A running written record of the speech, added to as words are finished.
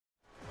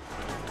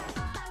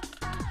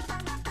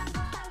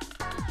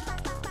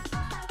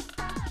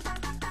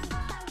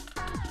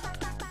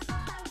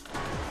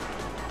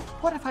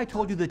What if I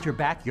told you that your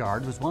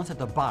backyard was once at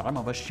the bottom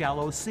of a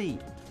shallow sea?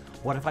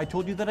 What if I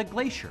told you that a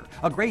glacier,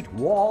 a great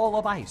wall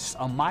of ice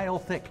a mile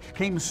thick,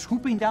 came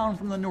swooping down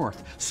from the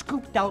north,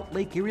 scooped out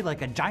Lake Erie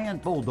like a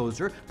giant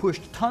bulldozer,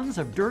 pushed tons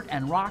of dirt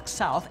and rock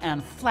south,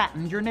 and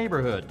flattened your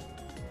neighborhood?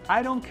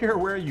 I don't care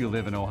where you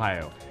live in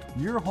Ohio.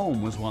 Your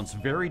home was once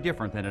very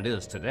different than it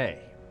is today.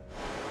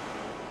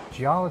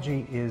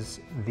 Geology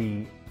is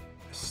the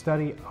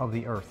study of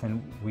the earth,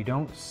 and we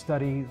don't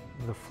study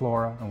the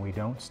flora and we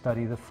don't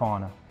study the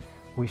fauna.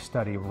 We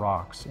study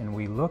rocks, and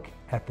we look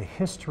at the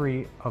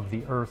history of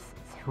the earth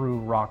through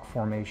rock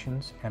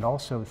formations and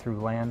also through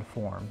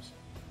landforms.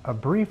 A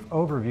brief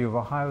overview of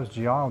Ohio's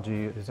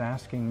geology is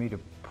asking me to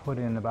put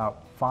in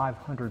about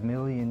 500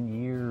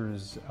 million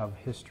years of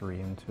history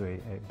into a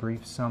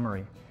brief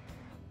summary.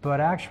 But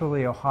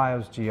actually,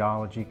 Ohio's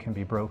geology can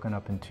be broken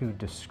up in two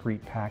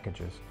discrete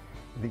packages.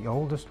 The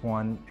oldest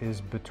one is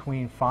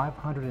between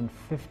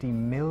 550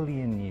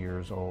 million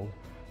years old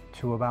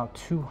to about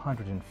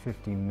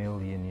 250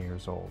 million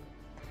years old.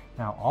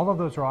 Now, all of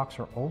those rocks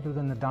are older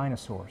than the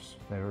dinosaurs.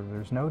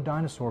 There's no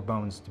dinosaur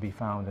bones to be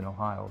found in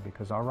Ohio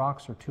because our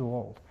rocks are too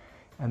old.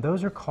 And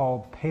those are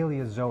called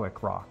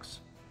Paleozoic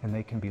rocks. And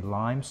they can be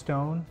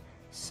limestone,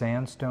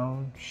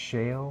 sandstone,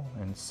 shale,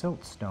 and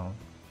siltstone.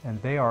 And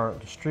they are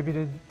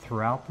distributed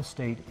throughout the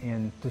state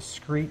in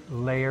discrete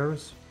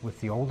layers, with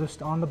the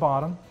oldest on the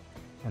bottom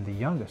and the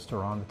youngest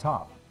are on the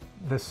top.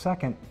 The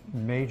second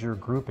major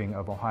grouping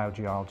of Ohio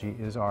geology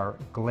is our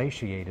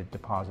glaciated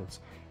deposits,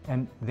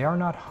 and they are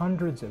not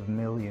hundreds of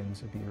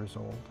millions of years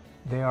old.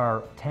 They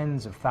are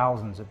tens of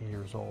thousands of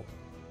years old.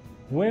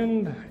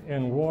 Wind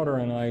and water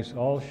and ice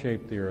all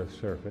shape the Earth's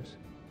surface.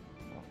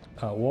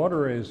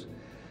 Water is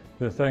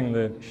the thing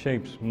that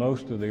shapes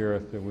most of the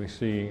Earth that we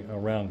see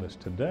around us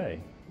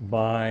today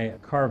by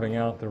carving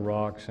out the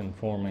rocks and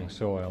forming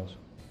soils.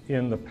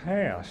 In the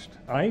past,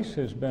 ice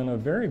has been a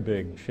very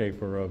big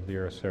shaper of the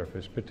Earth's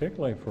surface,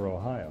 particularly for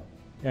Ohio.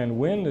 And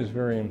wind is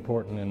very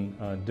important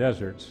in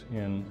deserts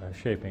in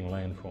shaping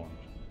landforms.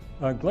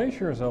 A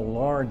glacier is a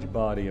large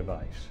body of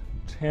ice,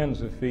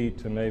 tens of feet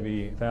to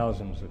maybe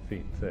thousands of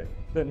feet thick,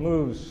 that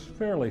moves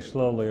fairly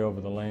slowly over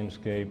the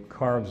landscape,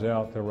 carves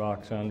out the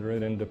rocks under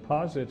it, and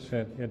deposits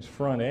at its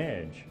front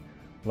edge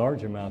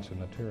large amounts of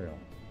material.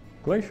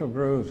 Glacial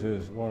Grooves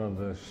is one of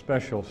the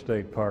special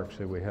state parks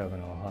that we have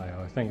in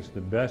Ohio. I think it's the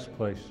best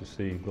place to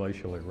see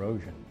glacial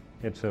erosion.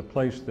 It's a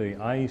place the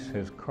ice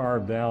has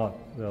carved out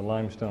the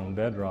limestone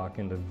bedrock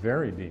into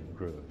very deep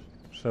grooves,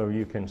 so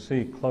you can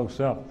see close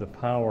up the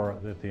power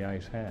that the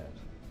ice has.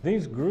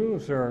 These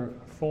grooves are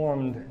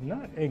formed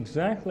not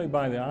exactly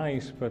by the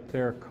ice, but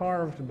they're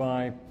carved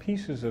by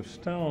pieces of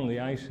stone the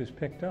ice has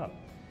picked up.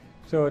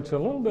 So it's a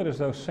little bit as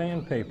though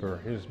sandpaper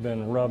has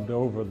been rubbed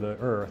over the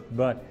earth,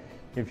 but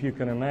if you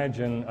can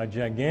imagine a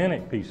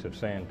gigantic piece of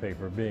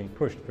sandpaper being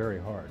pushed very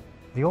hard.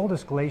 The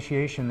oldest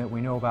glaciation that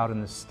we know about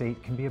in the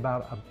state can be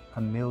about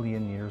a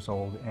million years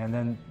old, and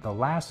then the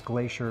last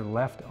glacier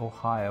left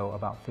Ohio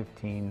about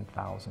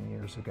 15,000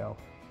 years ago.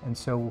 And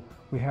so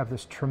we have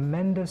this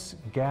tremendous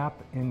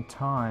gap in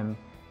time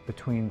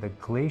between the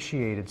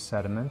glaciated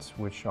sediments,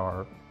 which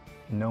are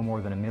no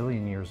more than a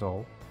million years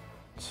old,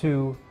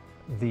 to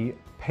the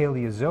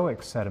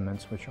Paleozoic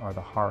sediments, which are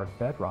the hard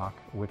bedrock,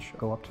 which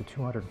go up to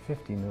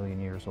 250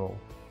 million years old.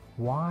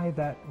 Why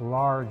that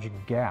large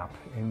gap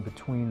in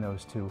between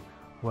those two?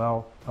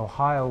 Well,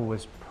 Ohio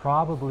was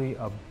probably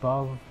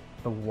above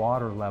the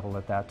water level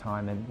at that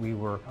time, and we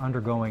were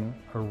undergoing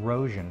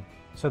erosion.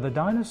 So the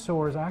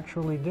dinosaurs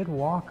actually did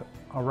walk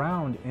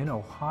around in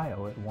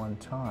Ohio at one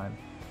time,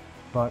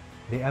 but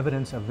the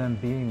evidence of them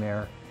being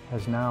there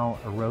has now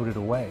eroded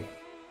away.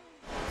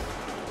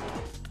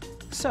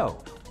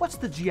 So, what's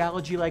the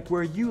geology like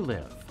where you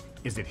live?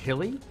 Is it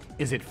hilly?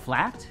 Is it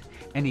flat?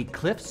 Any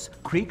cliffs,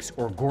 creeks,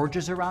 or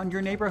gorges around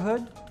your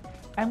neighborhood?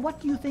 And what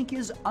do you think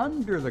is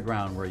under the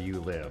ground where you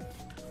live?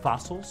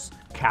 Fossils,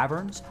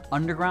 caverns,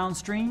 underground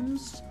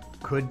streams?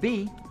 Could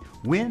be.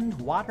 Wind,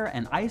 water,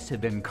 and ice have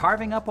been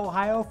carving up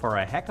Ohio for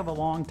a heck of a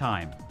long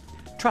time.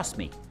 Trust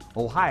me,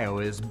 Ohio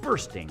is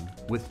bursting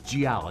with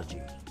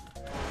geology.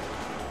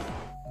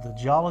 The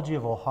geology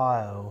of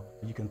Ohio,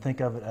 you can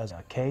think of it as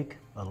a cake,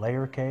 a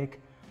layer cake.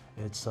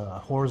 It's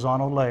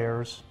horizontal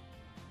layers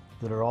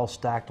that are all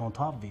stacked on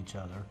top of each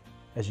other.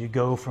 As you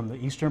go from the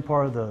eastern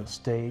part of the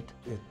state,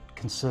 it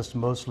consists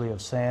mostly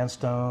of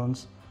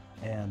sandstones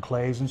and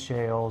clays and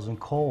shales and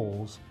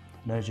coals.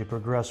 And as you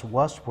progress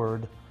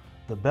westward,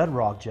 the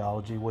bedrock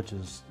geology, which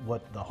is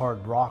what the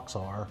hard rocks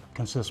are,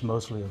 consists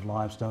mostly of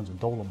limestones and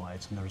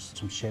dolomites, and there's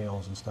some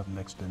shales and stuff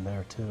mixed in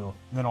there too.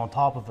 And then on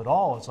top of it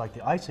all, it's like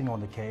the icing on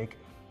the cake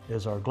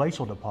is our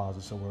glacial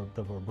deposits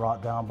that were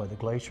brought down by the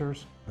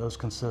glaciers. Those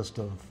consist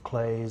of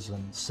clays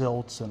and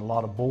silts and a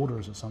lot of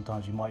boulders that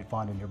sometimes you might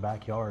find in your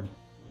backyard.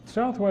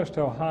 Southwest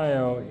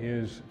Ohio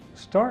is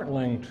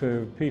startling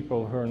to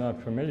people who are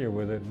not familiar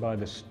with it by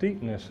the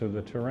steepness of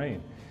the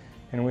terrain.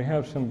 And we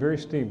have some very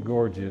steep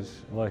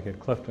gorges, like at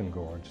Clifton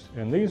Gorge.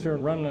 And these are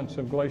remnants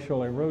of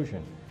glacial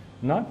erosion.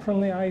 not from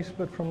the ice,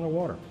 but from the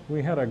water.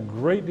 We had a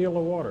great deal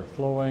of water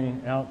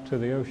flowing out to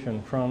the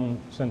ocean from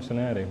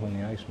Cincinnati when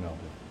the ice melted.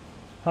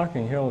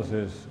 Hocking Hills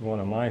is one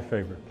of my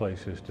favorite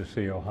places to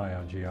see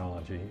Ohio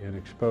geology. It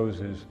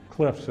exposes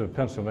cliffs of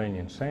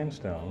Pennsylvania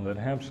sandstone that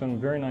have some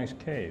very nice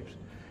caves.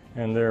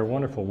 And there are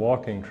wonderful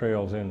walking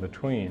trails in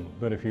between.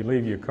 But if you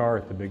leave your car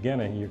at the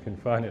beginning, you can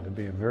find it to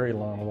be a very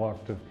long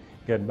walk to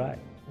get back.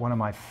 One of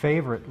my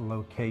favorite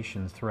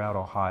locations throughout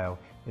Ohio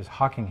is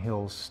Hocking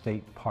Hills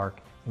State Park,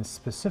 and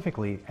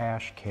specifically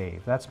Ash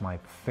Cave. That's my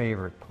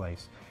favorite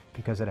place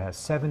because it has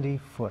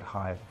 70-foot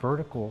high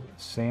vertical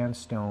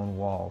sandstone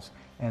walls.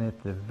 And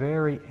at the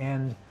very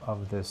end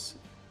of this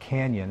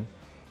canyon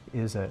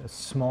is a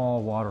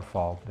small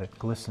waterfall that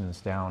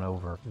glistens down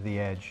over the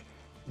edge.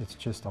 It's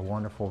just a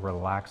wonderful,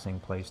 relaxing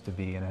place to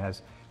be, and it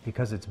has,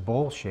 because it's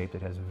bowl-shaped,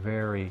 it has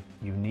very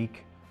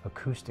unique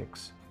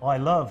acoustics. Well, I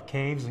love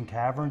caves and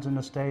caverns in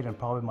the state, and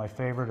probably my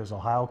favorite is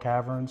Ohio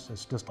Caverns.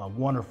 It's just a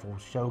wonderful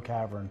show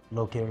cavern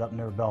located up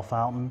near Bell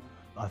Fountain.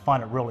 I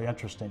find it really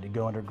interesting to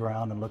go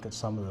underground and look at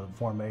some of the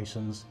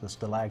formations, the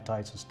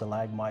stalactites and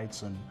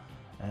stalagmites, and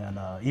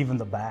even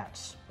the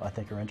bats I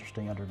think are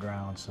interesting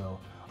underground. So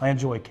I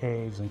enjoy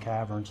caves and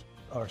caverns.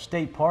 Our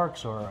state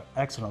parks are an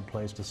excellent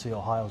place to see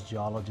Ohio's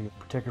geology,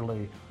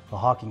 particularly the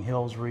Hocking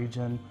Hills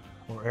region,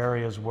 or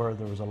areas where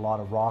there was a lot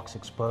of rocks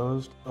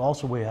exposed.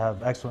 Also, we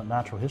have excellent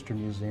natural history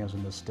museums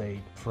in the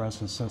state. For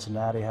instance,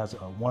 Cincinnati has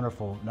a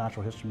wonderful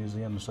natural history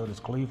museum, and so does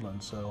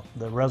Cleveland. So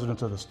the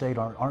residents of the state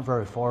aren't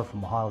very far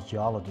from Ohio's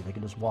geology. They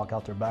can just walk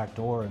out their back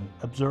door and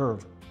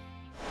observe.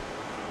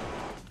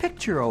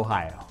 Picture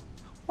Ohio.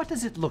 What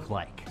does it look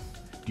like?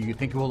 Do you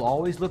think it will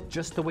always look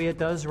just the way it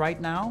does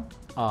right now?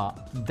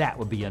 That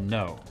would be a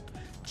no.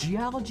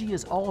 Geology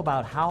is all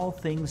about how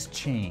things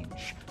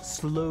change.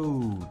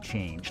 Slow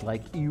change,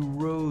 like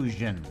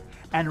erosion,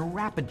 and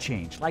rapid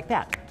change, like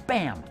that.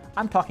 Bam!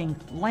 I'm talking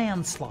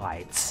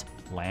landslides.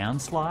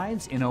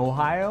 Landslides in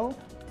Ohio?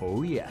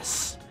 Oh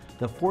yes.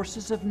 The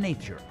forces of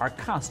nature are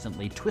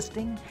constantly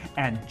twisting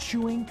and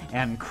chewing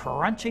and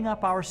crunching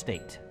up our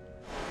state.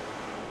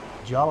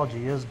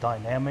 Geology is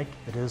dynamic.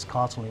 It is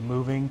constantly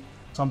moving.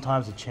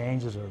 Sometimes the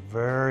changes are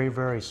very,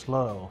 very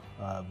slow.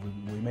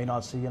 We may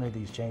not see any of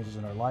these changes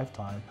in our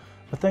lifetime,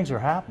 but things are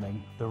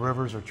happening. The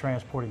rivers are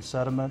transporting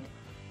sediment.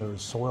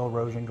 There's soil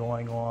erosion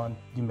going on.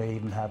 You may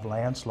even have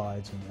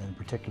landslides in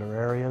particular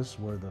areas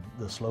where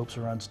the slopes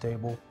are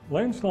unstable.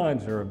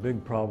 Landslides are a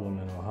big problem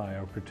in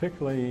Ohio,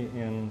 particularly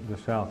in the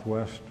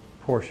southwest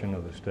portion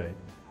of the state,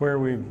 where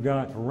we've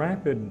got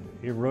rapid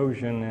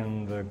erosion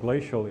in the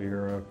glacial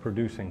era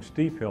producing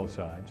steep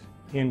hillsides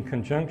in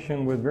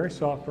conjunction with very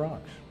soft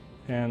rocks.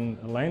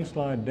 And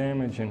landslide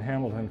damage in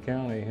Hamilton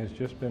County has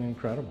just been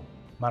incredible.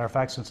 Matter of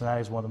fact, Cincinnati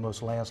is one of the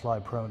most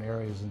landslide-prone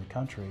areas in the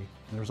country.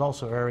 And there's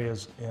also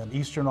areas in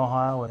eastern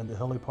Ohio and the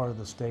hilly part of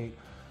the state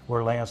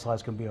where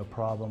landslides can be a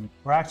problem.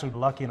 We're actually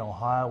lucky in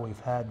Ohio. We've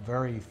had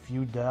very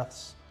few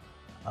deaths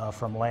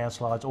from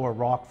landslides or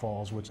rock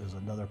falls, which is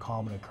another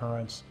common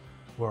occurrence,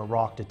 where a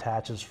rock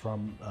detaches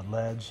from a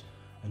ledge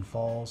and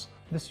falls.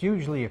 This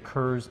usually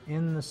occurs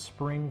in the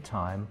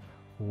springtime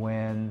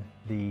when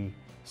the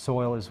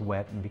soil is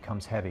wet and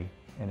becomes heavy,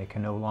 and it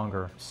can no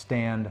longer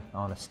stand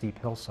on a steep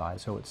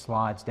hillside, so it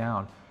slides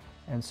down.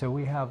 And so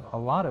we have a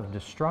lot of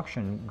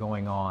destruction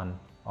going on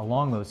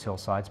along those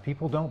hillsides.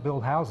 People don't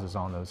build houses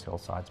on those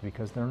hillsides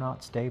because they're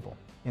not stable.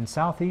 In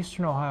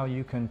southeastern Ohio,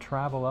 you can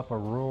travel up a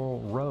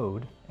rural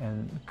road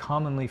and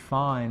commonly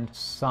find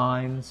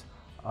signs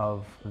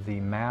of the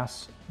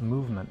mass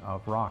movement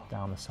of rock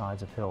down the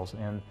sides of hills,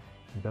 and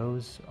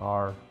those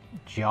are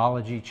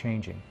geology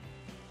changing.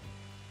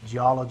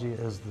 Geology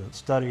is the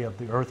study of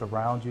the earth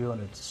around you,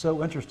 and it's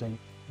so interesting.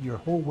 Your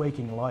whole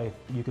waking life,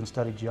 you can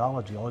study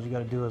geology. All you got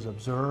to do is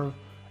observe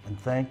and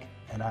think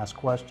and ask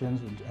questions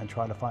and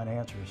try to find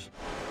answers.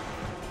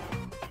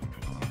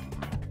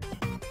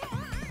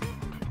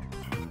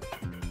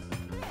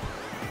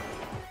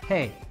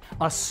 Hey,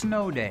 a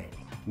snow day.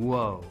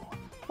 Whoa.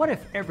 What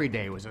if every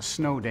day was a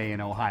snow day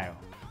in Ohio?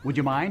 Would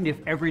you mind if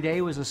every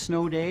day was a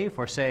snow day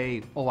for,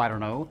 say, I don't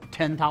know,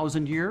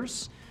 10,000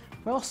 years?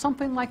 Well,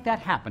 something like that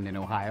happened in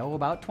Ohio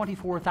about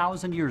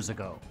 24,000 years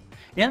ago.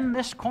 In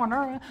this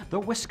corner,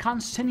 the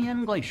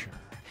Wisconsinian Glacier.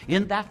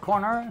 In that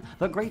corner,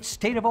 the great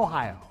state of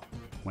Ohio.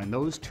 When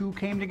those two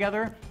came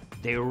together,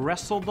 they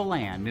wrestled the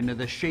land into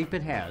the shape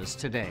it has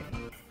today.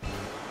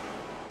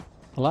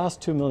 The last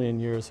 2 million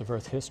years of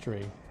Earth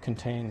history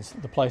contains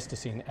the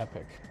Pleistocene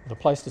epoch. The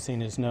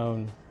Pleistocene is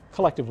known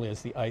collectively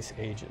as the Ice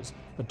Ages,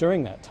 but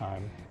during that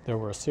time, there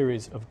were a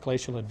series of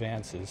glacial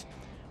advances,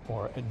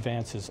 or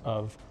advances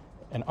of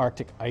an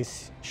Arctic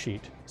ice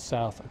sheet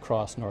south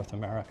across North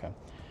America.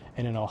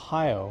 And in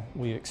Ohio,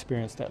 we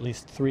experienced at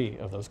least 3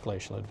 of those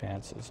glacial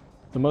advances.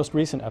 The most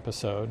recent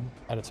episode,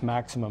 at its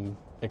maximum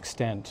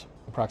extent,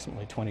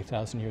 approximately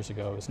 20,000 years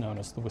ago, is known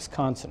as the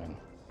Wisconsinian.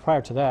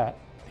 Prior to that,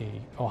 the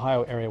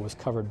Ohio area was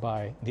covered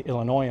by the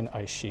Illinoisan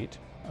ice sheet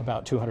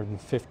about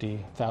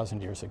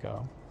 250,000 years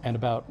ago. And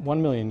about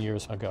 1 million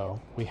years ago,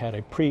 we had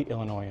a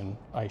pre-Illinoisan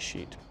ice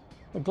sheet.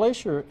 A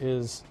glacier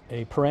is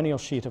a perennial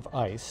sheet of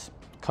ice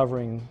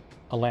covering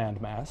a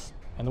landmass,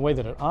 and the way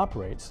that it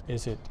operates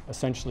is it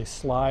essentially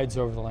slides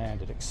over the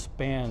land. It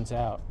expands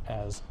out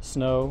as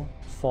snow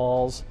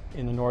falls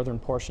in the northern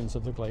portions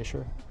of the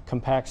glacier,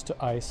 compacts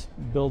to ice,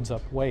 builds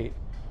up weight.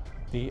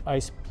 The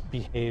ice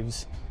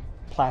behaves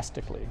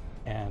plastically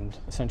and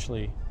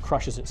essentially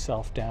crushes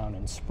itself down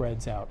and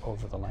spreads out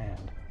over the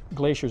land.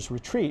 Glaciers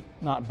retreat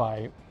not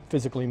by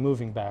physically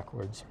moving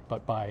backwards,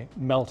 but by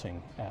melting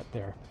at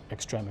their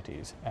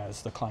extremities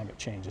as the climate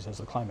changes. As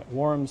the climate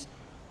warms,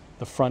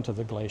 the front of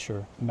the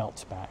glacier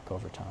melts back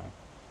over time.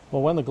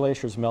 Well, when the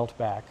glaciers melt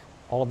back,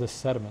 all of this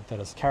sediment that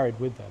is carried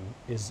with them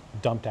is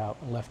dumped out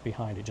and left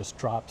behind. It just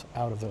drops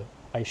out of the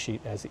ice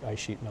sheet as the ice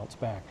sheet melts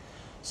back.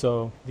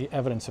 So the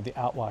evidence of the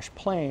outwash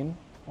plain,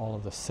 all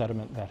of the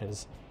sediment that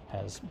has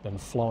been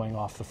flowing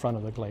off the front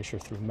of the glacier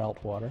through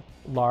meltwater,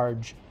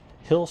 large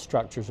hill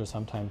structures are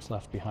sometimes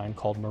left behind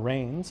called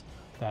moraines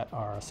that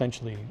are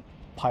essentially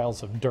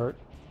piles of dirt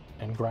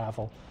and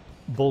gravel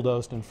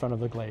bulldozed in front of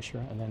the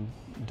glacier and then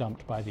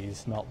dumped by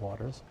these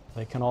meltwaters.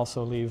 They can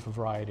also leave a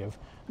variety of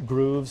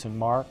grooves and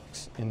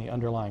marks in the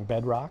underlying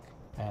bedrock,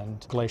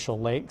 and glacial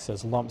lakes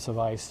as lumps of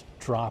ice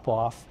drop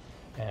off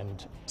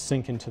and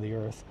sink into the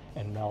earth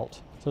and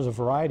melt. So there's a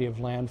variety of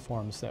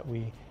landforms that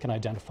we can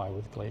identify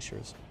with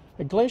glaciers.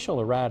 A glacial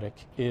erratic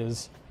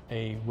is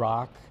a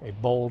rock, a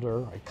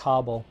boulder, a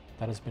cobble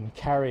that has been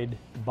carried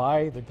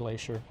by the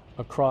glacier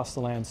across the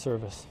land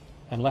surface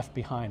and left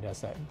behind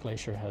as that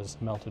glacier has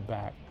melted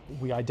back.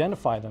 We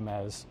identify them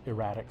as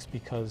erratics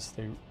because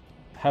they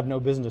have no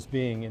business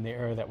being in the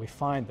area that we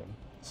find them.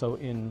 So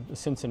in the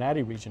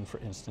Cincinnati region, for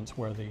instance,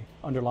 where the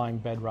underlying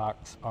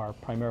bedrocks are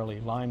primarily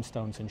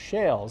limestones and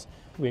shales,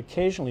 we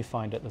occasionally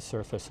find at the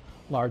surface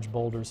large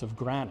boulders of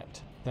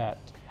granite that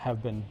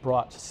have been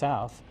brought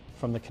south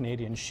from the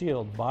Canadian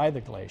Shield by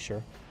the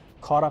glacier,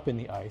 caught up in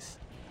the ice,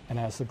 and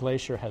as the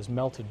glacier has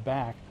melted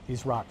back,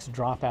 these rocks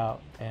drop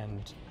out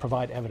and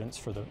provide evidence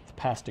for the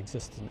past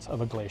existence of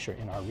a glacier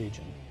in our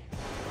region.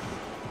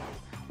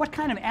 What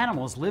kind of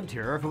animals lived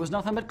here if it was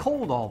nothing but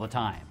cold all the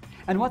time?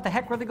 And what the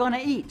heck were they going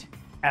to eat?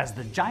 As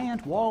the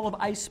giant wall of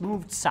ice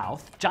moved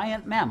south,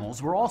 giant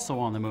mammals were also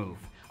on the move.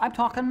 I'm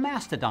talking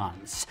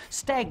mastodons,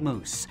 stag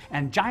moose,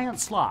 and giant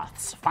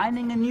sloths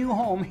finding a new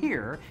home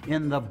here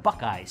in the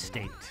Buckeye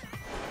State.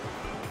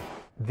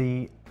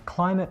 The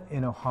climate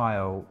in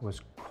Ohio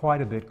was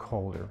quite a bit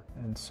colder,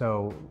 and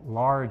so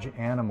large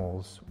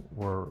animals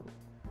were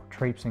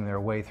traipsing their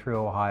way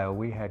through Ohio.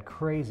 We had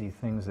crazy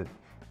things that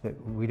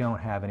we don't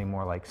have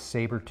anymore, like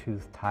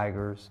saber-toothed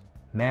tigers,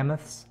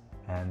 mammoths,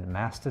 and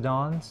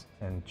mastodons,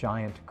 and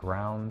giant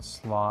ground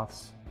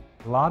sloths.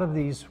 A lot of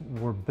these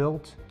were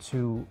built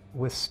to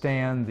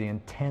withstand the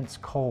intense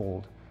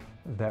cold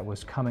that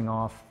was coming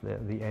off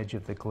the edge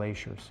of the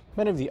glaciers.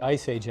 Many of the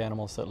Ice Age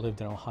animals that lived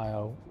in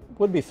Ohio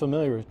would be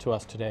familiar to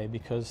us today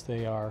because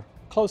they are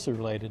closely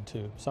related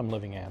to some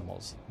living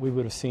animals. We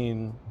would have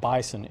seen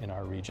bison in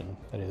our region,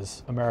 that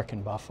is,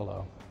 American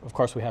buffalo. Of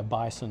course, we have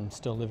bison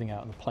still living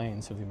out in the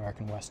plains of the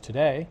American West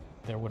today.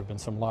 There would have been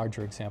some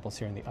larger examples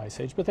here in the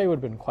Ice Age, but they would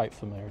have been quite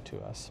familiar to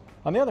us.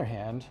 On the other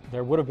hand,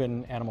 there would have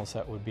been animals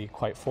that would be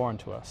quite foreign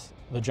to us.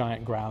 The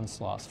giant ground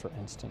sloths, for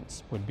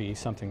instance, would be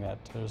something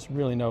that there's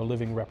really no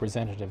living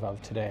representative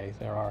of today.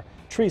 There are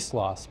tree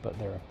sloths, but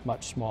they're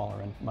much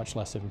smaller and much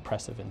less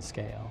impressive in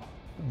scale.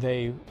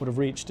 They would have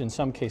reached, in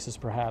some cases,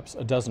 perhaps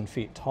a dozen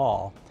feet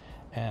tall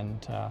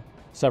and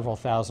several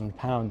thousand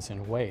pounds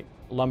in weight,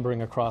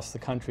 lumbering across the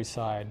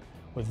countryside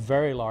with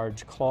very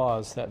large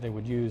claws that they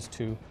would use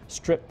to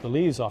strip the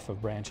leaves off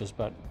of branches,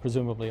 but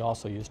presumably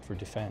also used for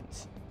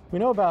defense. We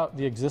know about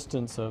the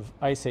existence of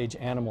Ice Age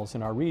animals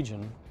in our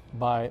region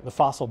by the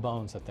fossil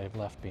bones that they've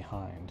left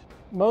behind.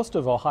 Most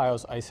of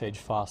Ohio's Ice Age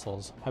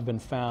fossils have been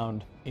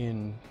found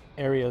in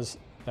areas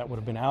that would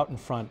have been out in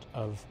front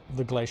of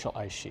the glacial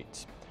ice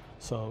sheets.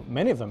 So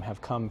many of them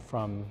have come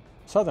from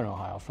southern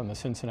Ohio, from the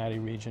Cincinnati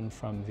region,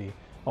 from the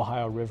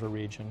Ohio River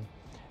region,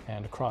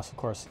 and across, of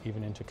course,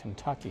 even into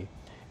Kentucky,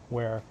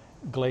 where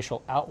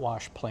glacial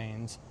outwash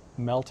plains,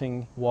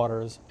 melting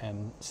waters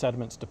and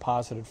sediments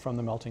deposited from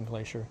the melting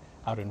glacier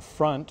out in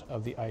front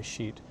of the ice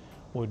sheet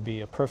would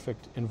be a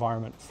perfect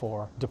environment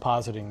for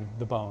depositing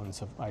the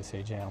bones of Ice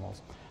Age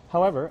animals.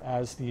 However,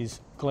 as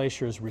these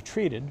glaciers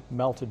retreated,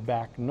 melted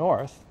back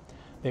north,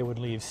 they would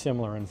leave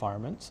similar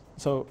environments.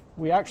 So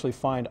we actually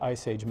find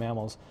Ice Age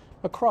mammals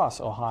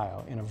across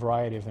Ohio in a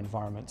variety of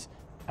environments: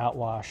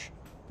 outwash,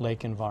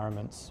 lake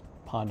environments,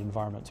 pond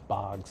environments,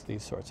 bogs,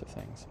 these sorts of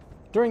things.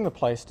 During the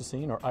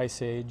Pleistocene, or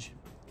Ice Age,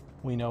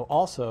 we know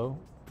also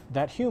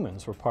that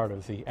humans were part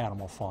of the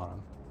animal fauna.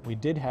 We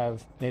did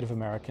have Native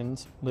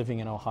Americans living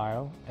in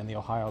Ohio and the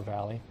Ohio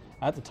Valley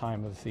at the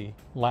time of the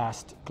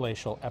last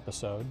glacial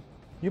episode.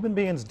 Human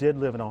beings did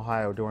live in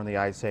Ohio during the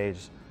Ice Age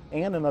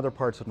and in other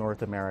parts of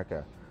North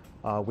America.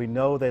 We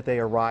know that they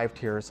arrived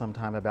here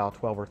sometime about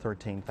 12 or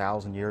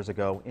 13,000 years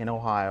ago in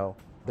Ohio.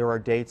 There are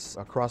dates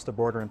across the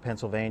border in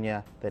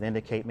Pennsylvania that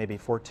indicate maybe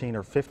 14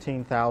 or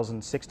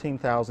 15,000,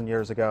 16,000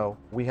 years ago.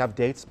 We have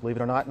dates, believe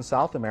it or not, in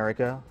South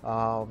America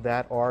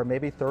that are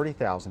maybe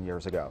 30,000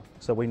 years ago.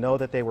 So we know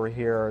that they were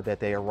here, that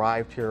they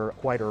arrived here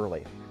quite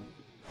early.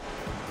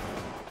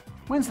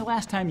 When's the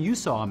last time you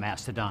saw a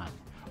mastodon?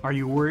 Are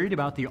you worried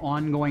about the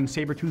ongoing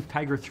saber-toothed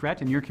tiger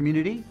threat in your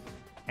community?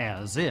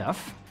 As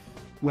if.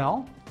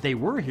 Well, they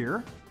were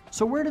here,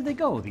 so where did they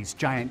go, these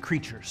giant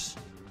creatures?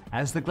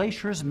 As the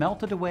glaciers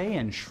melted away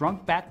and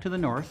shrunk back to the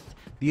north,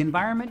 the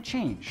environment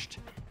changed,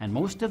 and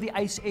most of the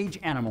Ice Age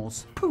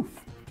animals,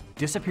 poof,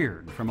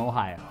 disappeared from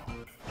Ohio.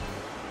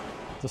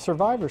 The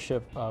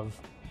survivorship of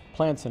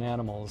plants and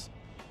animals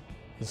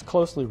is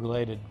closely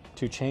related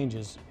to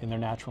changes in their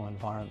natural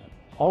environment.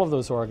 All of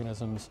those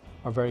organisms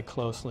are very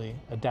closely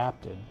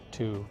adapted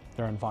to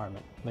their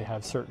environment. They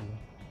have certain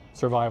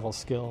survival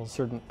skills,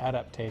 certain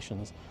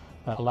adaptations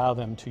that allow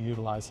them to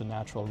utilize the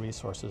natural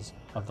resources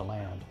of the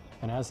land.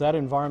 And as that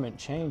environment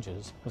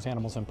changes, those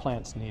animals and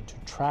plants need to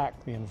track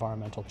the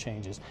environmental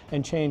changes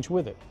and change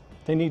with it.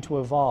 They need to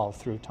evolve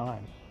through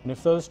time. And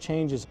if those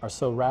changes are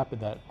so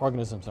rapid that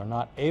organisms are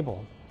not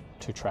able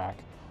to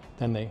track,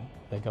 then they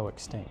go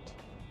extinct.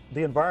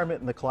 The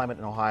environment and the climate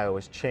in Ohio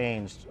has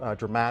changed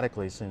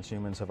dramatically since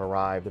humans have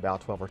arrived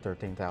about 12 or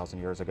 13,000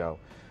 years ago.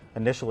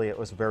 Initially, it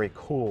was very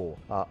cool,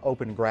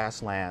 open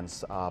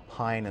grasslands,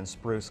 pine and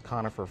spruce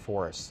conifer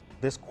forests.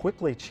 This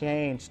quickly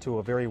changed to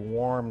a very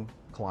warm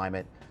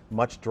climate,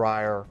 much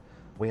drier.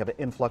 We have an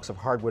influx of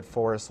hardwood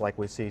forests like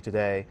we see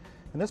today,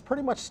 and this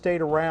pretty much stayed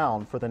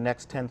around for the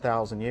next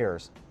 10,000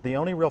 years. The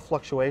only real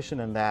fluctuation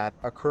in that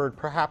occurred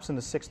perhaps in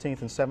the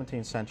 16th and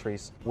 17th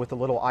centuries with the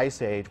Little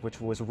Ice Age, which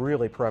was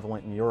really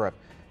prevalent in Europe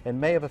and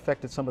may have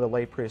affected some of the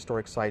late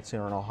prehistoric sites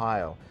here in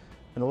Ohio.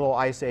 And the Little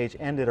Ice Age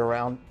ended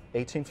around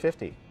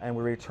 1850, and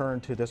we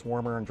returned to this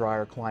warmer and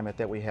drier climate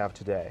that we have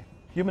today.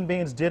 Human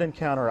beings did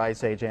encounter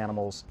Ice Age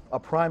animals. A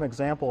prime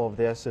example of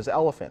this is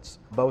elephants.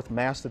 Both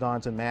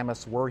mastodons and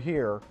mammoths were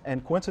here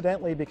and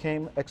coincidentally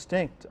became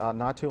extinct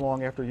not too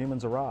long after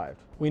humans arrived.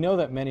 We know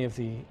that many of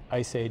the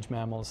Ice Age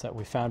mammals that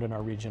we found in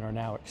our region are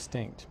now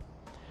extinct.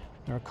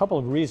 There are a couple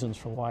of reasons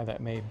for why that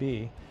may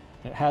be.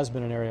 It has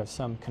been an area of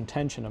some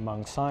contention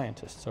among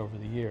scientists over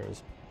the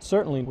years.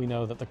 Certainly we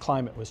know that the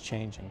climate was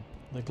changing.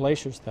 The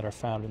glaciers that are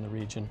found in the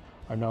region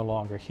are no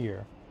longer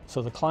here.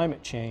 So the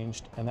climate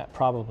changed, and that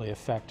probably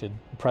affected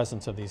the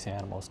presence of these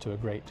animals to a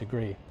great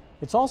degree.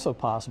 It's also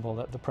possible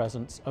that the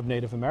presence of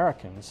Native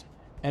Americans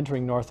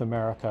entering North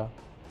America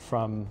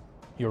from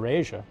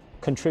Eurasia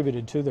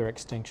contributed to their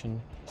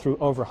extinction through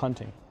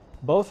overhunting.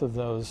 Both of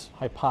those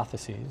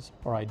hypotheses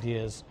or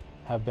ideas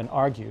have been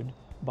argued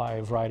by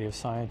a variety of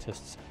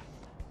scientists.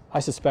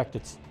 I suspect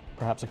it's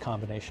perhaps a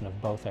combination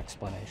of both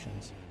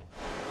explanations.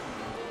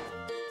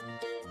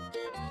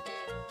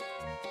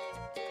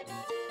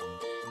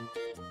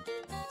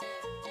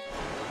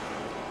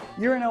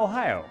 You're in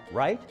Ohio,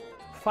 right?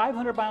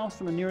 500 miles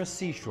from the nearest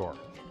seashore,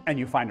 and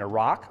you find a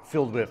rock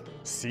filled with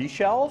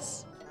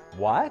seashells?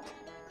 What?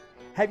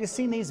 Have you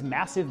seen these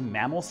massive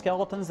mammal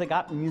skeletons they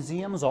got in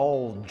museums,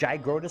 all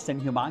gigotous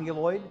and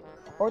humonguloid?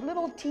 Or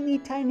little teeny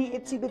tiny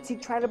itsy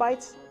bitsy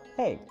trilobites?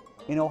 Hey,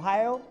 in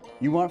Ohio,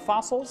 you want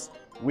fossils?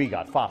 We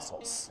got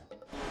fossils.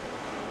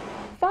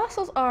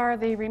 Fossils are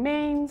the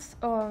remains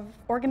of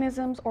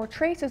organisms or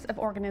traces of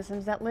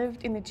organisms that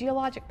lived in the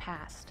geologic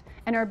past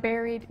and are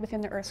buried within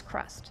the Earth's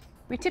crust.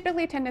 We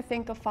typically tend to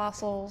think of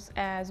fossils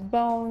as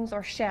bones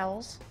or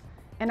shells,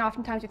 and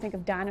oftentimes we think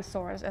of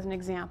dinosaurs as an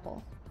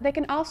example. They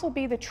can also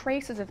be the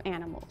traces of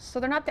animals, so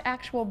they're not the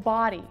actual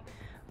body,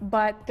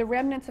 but the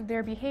remnants of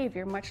their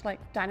behavior, much like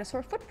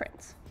dinosaur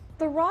footprints.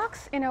 The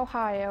rocks in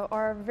Ohio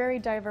are a very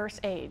diverse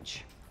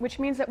age, which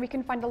means that we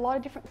can find a lot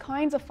of different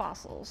kinds of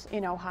fossils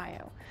in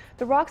Ohio.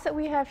 The rocks that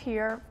we have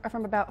here are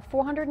from about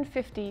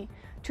 450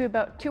 to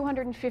about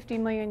 250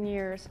 million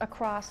years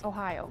across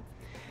Ohio.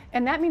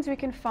 And that means we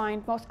can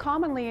find, most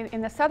commonly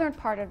in the southern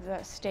part of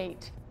the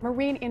state,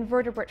 marine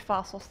invertebrate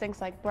fossils,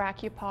 things like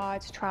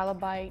brachiopods,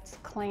 trilobites,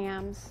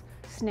 clams,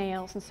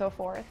 snails, and so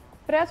forth.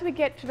 But as we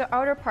get to the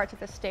outer parts of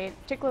the state,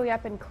 particularly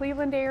up in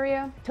Cleveland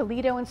area,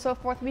 Toledo and so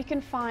forth, we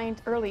can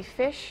find early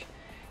fish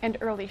and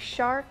early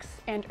sharks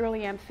and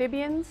early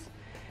amphibians.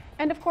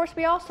 And of course,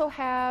 we also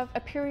have a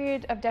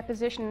period of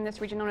deposition in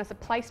this region known as the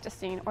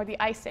Pleistocene, or the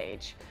Ice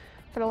Age,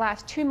 for the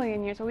last 2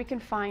 million years, where we can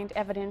find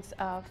evidence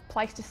of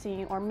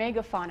Pleistocene or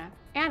megafauna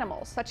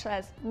animals, such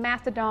as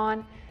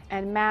mastodon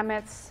and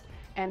mammoths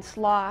and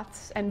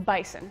sloths and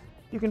bison.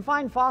 You can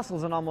find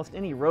fossils in almost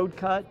any road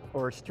cut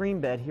or stream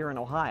bed here in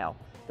Ohio.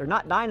 They're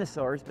not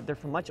dinosaurs, but they're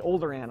from much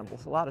older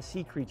animals, a lot of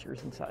sea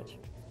creatures and such.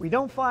 We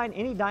don't find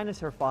any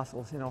dinosaur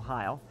fossils in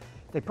Ohio.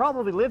 They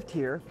probably lived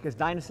here because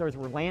dinosaurs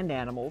were land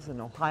animals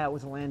and Ohio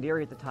was a land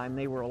area at the time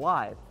they were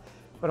alive.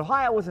 But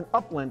Ohio was an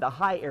upland, a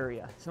high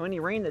area, so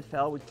any rain that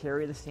fell would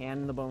carry the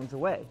sand and the bones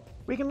away.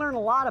 We can learn a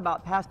lot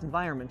about past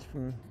environments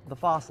from the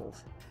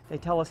fossils. They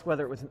tell us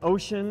whether it was an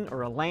ocean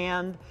or a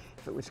land,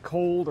 if it was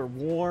cold or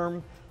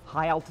warm,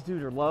 high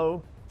altitude or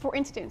low. For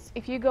instance,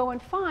 if you go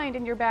and find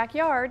in your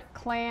backyard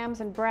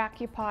clams and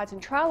brachiopods and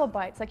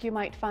trilobites like you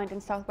might find in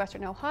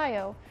southwestern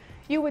Ohio,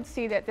 you would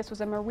see that this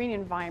was a marine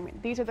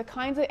environment. These are the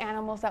kinds of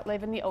animals that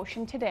live in the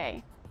ocean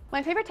today.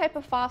 My favorite type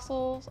of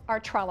fossils are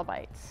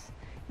trilobites.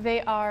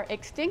 They are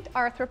extinct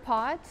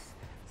arthropods,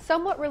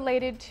 somewhat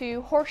related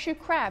to horseshoe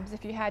crabs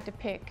if you had to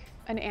pick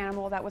an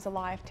animal that was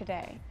alive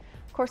today.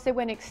 Of course, they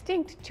went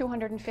extinct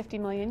 250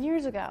 million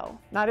years ago.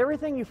 Not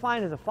everything you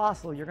find as a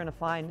fossil you're going to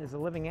find as a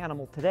living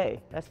animal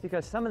today. That's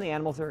because some of the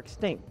animals are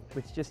extinct,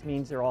 which just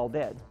means they're all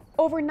dead.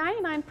 Over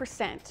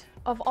 99%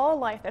 of all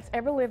life that's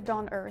ever lived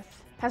on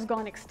Earth has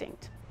gone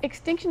extinct.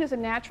 Extinction is a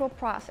natural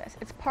process.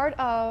 It's part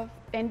of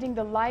ending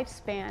the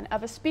lifespan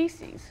of a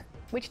species,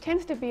 which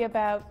tends to be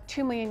about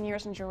 2 million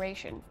years in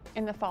duration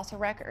in the fossil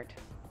record.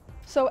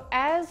 So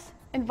as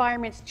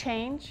environments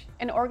change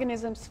and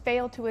organisms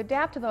fail to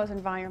adapt to those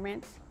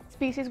environments,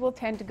 species will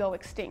tend to go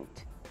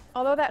extinct.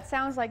 Although that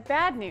sounds like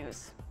bad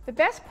news, the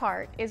best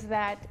part is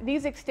that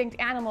these extinct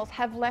animals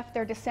have left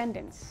their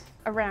descendants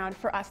around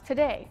for us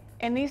today.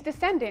 And these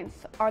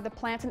descendants are the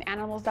plants and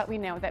animals that we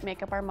know that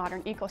make up our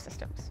modern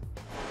ecosystems.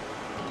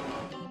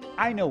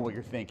 I know what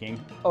you're thinking.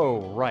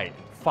 Oh, right,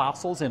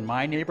 fossils in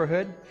my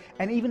neighborhood?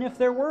 And even if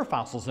there were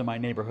fossils in my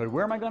neighborhood,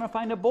 where am I going to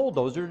find a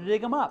bulldozer to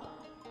dig them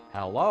up?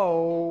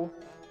 Hello?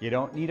 You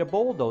don't need a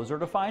bulldozer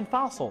to find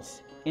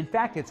fossils. In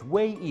fact, it's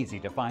way easy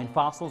to find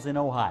fossils in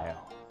Ohio.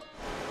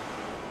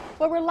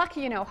 Well, we're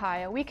lucky in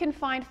Ohio. We can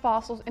find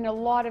fossils in a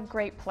lot of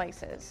great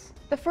places.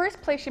 The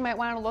first place you might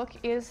want to look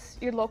is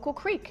your local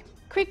creek.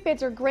 Creek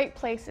beds are great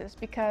places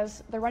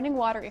because the running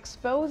water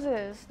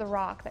exposes the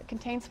rock that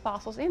contains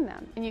fossils in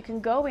them. And you can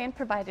go in,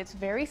 provided it's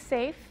very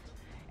safe,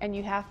 and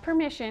you have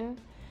permission,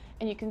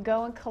 and you can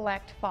go and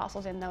collect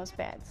fossils in those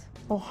beds.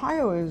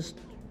 Ohio is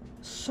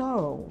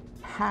so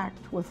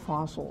packed with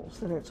fossils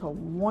that it's a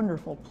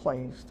wonderful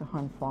place to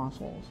hunt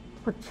fossils,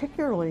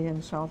 particularly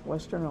in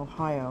southwestern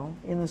Ohio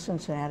in the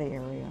Cincinnati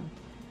area.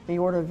 The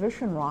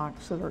Ordovician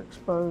rocks that are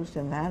exposed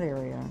in that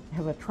area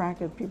have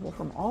attracted people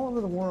from all over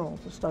the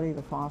world to study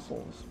the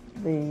fossils.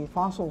 The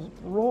fossils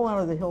roll out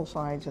of the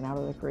hillsides and out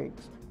of the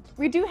creeks.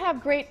 We do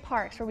have great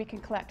parks where we can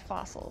collect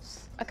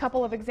fossils. A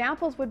couple of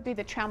examples would be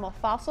the Trammell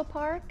Fossil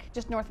Park,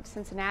 just north of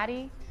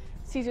Cincinnati,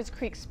 Caesars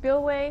Creek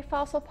Spillway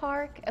Fossil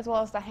Park, as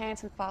well as the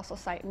Hansen Fossil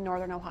Site in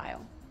northern Ohio.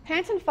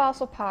 Hansen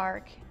Fossil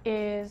Park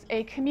is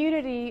a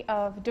community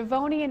of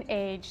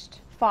Devonian-aged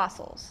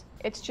fossils.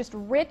 It's just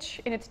rich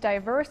in its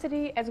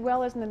diversity as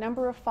well as in the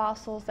number of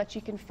fossils that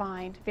you can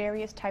find,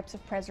 various types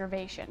of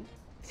preservation.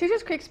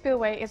 Caesars Creek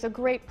Spillway is a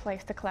great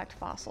place to collect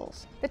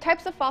fossils. The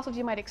types of fossils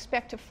you might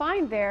expect to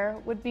find there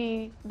would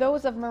be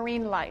those of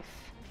marine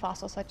life,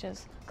 fossils such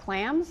as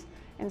clams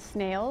and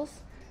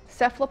snails,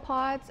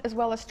 cephalopods, as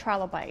well as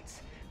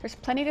trilobites. There's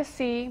plenty to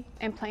see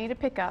and plenty to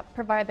pick up,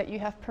 provided that you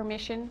have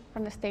permission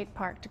from the state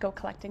park to go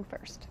collecting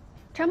first.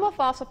 Trammell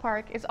Fossil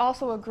Park is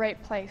also a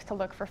great place to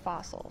look for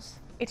fossils.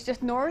 It's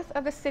just north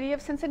of the city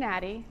of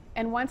Cincinnati,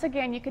 and once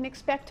again you can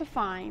expect to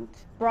find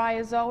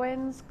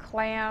bryozoans,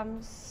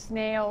 clams,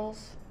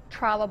 snails,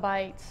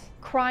 trilobites,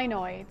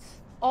 crinoids,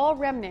 all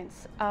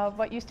remnants of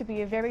what used to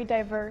be a very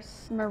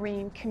diverse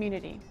marine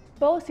community.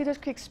 Both Caesars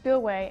Creek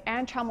Spillway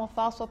and Trammell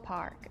Fossil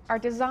Park are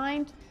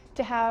designed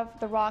to have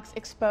the rocks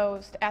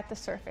exposed at the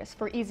surface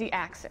for easy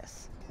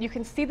access. You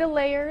can see the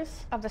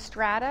layers of the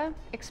strata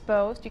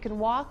exposed. You can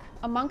walk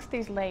amongst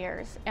these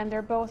layers, and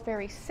they're both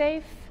very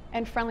safe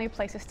and friendly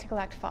places to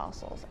collect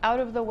fossils, out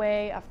of the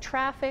way of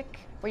traffic,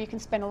 where you can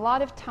spend a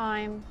lot of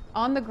time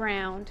on the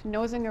ground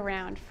nosing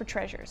around for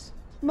treasures.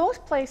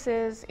 Most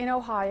places in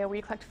Ohio where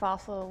you collect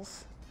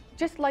fossils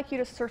just like you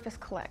to surface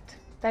collect.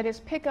 That is,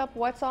 pick up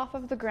what's off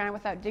of the ground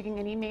without digging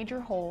any major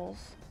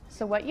holes.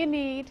 So what you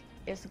need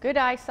is good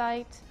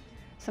eyesight,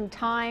 some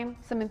time,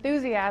 some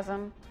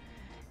enthusiasm,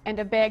 and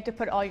a bag to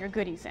put all your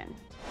goodies in.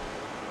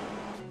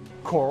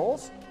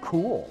 Corals?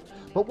 Cool.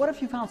 But what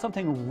if you found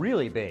something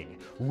really big,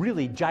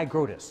 really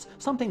gigotous,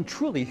 something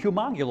truly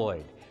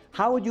humonguloid?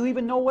 How would you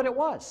even know what it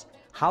was?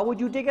 How would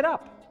you dig it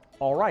up?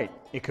 All right,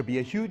 it could be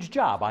a huge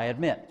job, I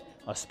admit,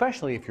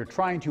 especially if you're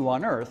trying to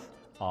unearth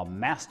a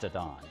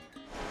mastodon.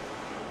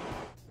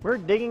 We're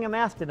digging a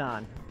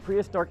mastodon, a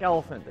prehistoric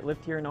elephant that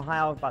lived here in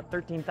Ohio about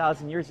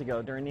 13,000 years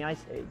ago during the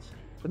Ice Age.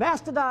 The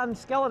mastodon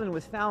skeleton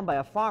was found by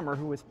a farmer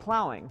who was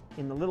plowing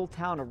in the little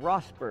town of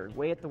Rossburg,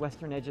 way at the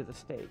western edge of the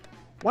state.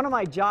 One of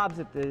my jobs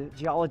at the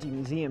Geology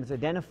Museum is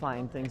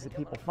identifying things that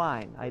people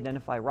find. I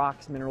identify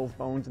rocks, minerals,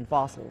 bones, and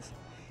fossils.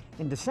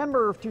 In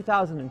December of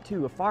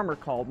 2002, a farmer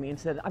called me and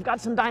said, "I've got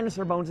some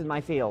dinosaur bones in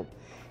my field."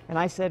 And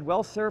I said,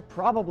 "Well, sir,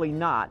 probably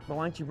not, but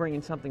why don't you bring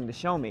in something to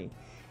show me?"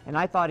 And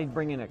I thought he'd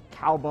bring in a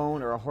cow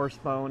bone or a horse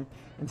bone.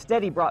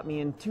 Instead, he brought me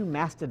in 2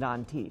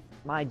 mastodon teeth.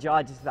 My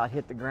jaw just about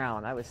hit the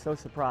ground. I was so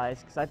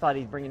surprised because I thought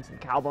he'd bring in some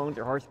cow bones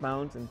or horse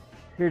bones, and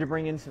here to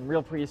bring in some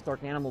real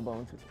prehistoric animal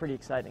bones. It's pretty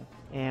exciting.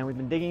 And we've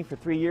been digging for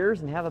 3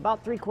 years and have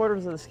about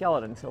 3/4 of the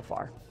skeleton so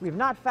far. We've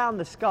not found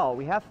the skull.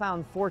 We have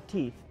found 4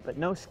 teeth, but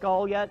no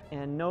skull yet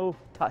and no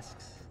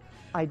tusks.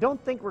 I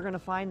don't think we're going to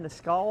find the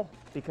skull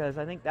because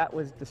I think that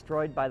was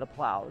destroyed by the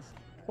plows.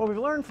 Well, we've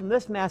learned from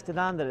this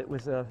mastodon that it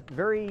was a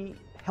very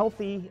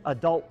healthy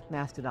adult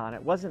mastodon.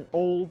 It wasn't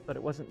old, but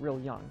it wasn't real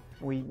young.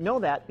 We know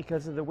that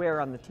because of the wear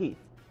on the teeth.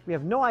 We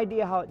have no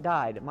idea how it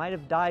died. It might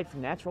have died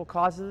from natural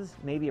causes,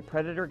 maybe a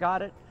predator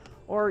got it,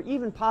 or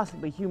even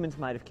possibly humans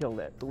might have killed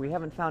it, but we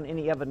haven't found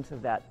any evidence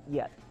of that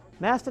yet.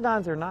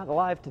 Mastodons are not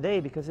alive today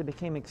because they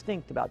became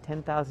extinct about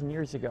 10,000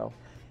 years ago,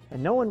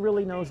 and no one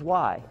really knows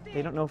why.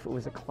 They don't know if it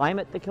was a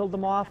climate that killed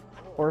them off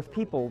or if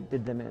people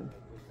did them in.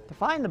 To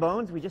find the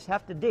bones, we just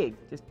have to dig,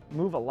 just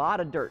move a lot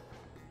of dirt.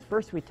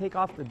 First, we take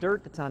off the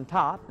dirt that's on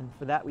top, and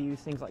for that we use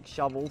things like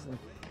shovels and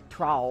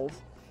trowels.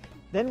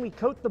 Then we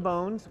coat the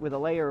bones with a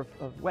layer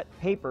of wet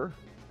paper,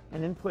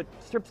 and then put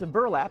strips of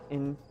burlap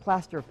in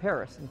plaster of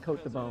Paris and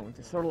coat the bones.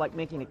 It's sort of like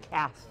making a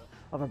cast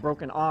of a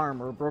broken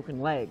arm or a broken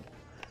leg.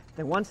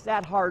 Then once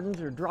that hardens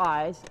or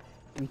dries,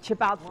 we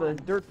chip out the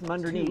dirt from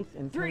underneath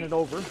and turn it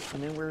over,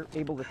 and then we're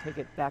able to take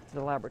it back to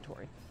the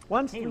laboratory.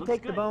 Once we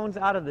take the bones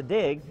out of the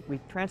dig, we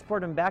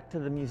transport them back to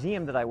the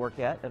museum that I work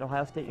at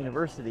Ohio State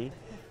University,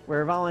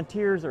 where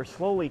volunteers are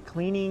slowly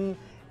cleaning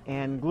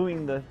and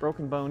gluing the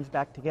broken bones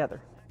back together.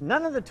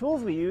 None of the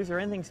tools we use are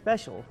anything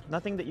special,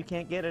 nothing that you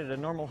can't get at a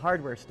normal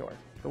hardware store.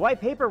 The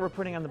white paper we're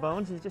putting on the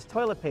bones is just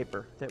toilet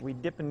paper that we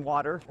dip in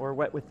water or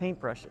wet with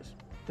paintbrushes.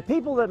 The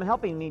people that are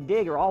helping me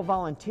dig are all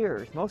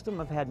volunteers. Most of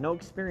them have had no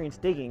experience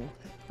digging,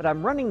 but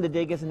I'm running the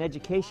dig as an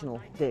educational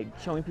dig,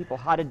 showing people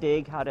how to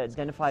dig, how to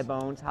identify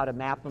bones, how to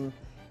map them,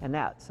 and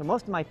that. So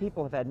most of my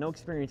people have had no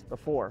experience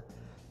before,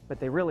 but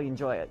they really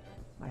enjoy it.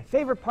 My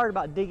favorite part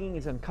about digging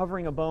is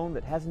uncovering a bone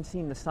that hasn't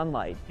seen the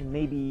sunlight in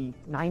maybe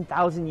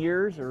 9,000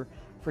 years, or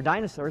for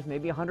dinosaurs,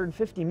 maybe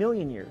 150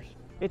 million years.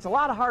 It's a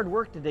lot of hard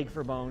work to dig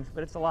for bones,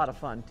 but it's a lot of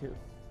fun too.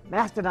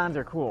 Mastodons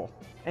are cool.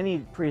 Any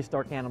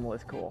prehistoric animal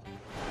is cool.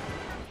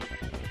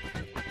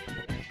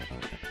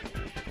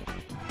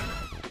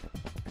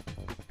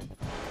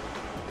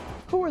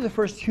 Who were the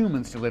first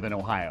humans to live in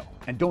Ohio?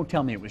 And don't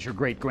tell me it was your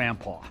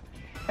great-grandpa.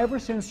 Ever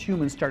since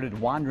humans started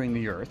wandering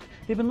the earth,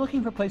 they've been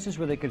looking for places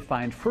where they could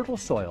find fertile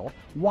soil,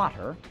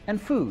 water,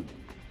 and food.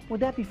 Would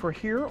that be for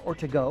here or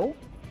to go?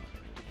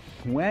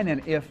 When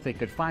and if they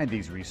could find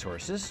these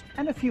resources,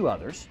 and a few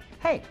others,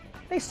 hey,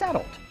 they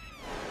settled.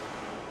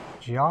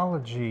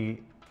 Geology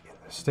in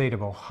the state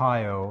of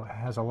Ohio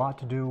has a lot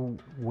to do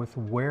with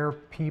where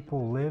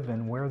people live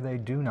and where they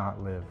do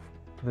not live.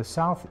 The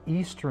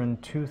southeastern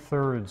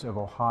two-thirds of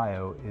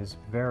Ohio is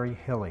very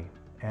hilly,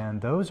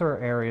 and those are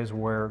areas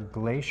where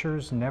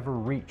glaciers never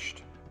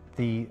reached.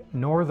 The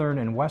northern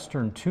and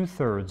western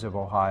two-thirds of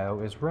Ohio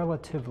is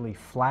relatively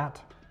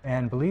flat,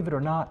 and believe it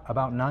or not,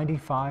 about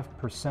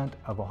 95%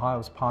 of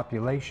Ohio's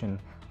population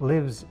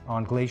lives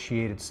on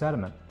glaciated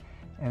sediment,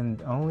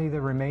 and only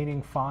the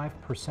remaining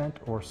 5%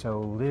 or so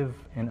live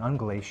in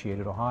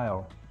unglaciated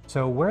Ohio.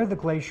 So where the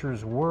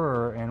glaciers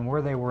were and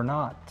where they were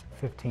not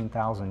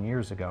 15,000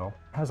 years ago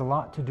has a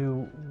lot to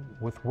do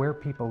with where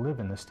people live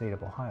in the state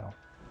of Ohio.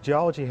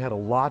 Geology had a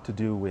lot to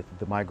do with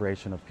the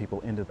migration of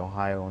people into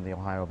Ohio and the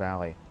Ohio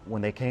Valley.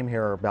 When they came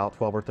here about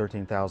 12 or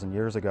 13,000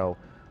 years ago,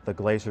 the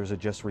glaciers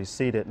had just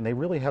receded, and they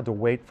really had to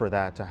wait for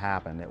that to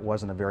happen. It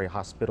wasn't a very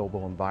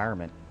hospitable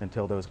environment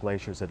until those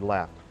glaciers had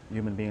left.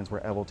 Human beings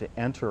were able to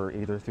enter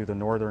either through the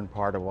northern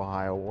part of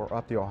Ohio or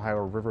up the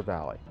Ohio River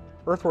Valley.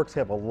 Earthworks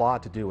have a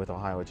lot to do with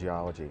Ohio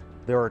geology.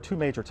 There are two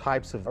major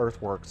types of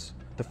earthworks.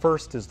 The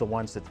first is the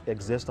ones that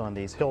exist on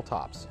these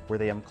hilltops, where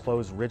they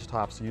enclose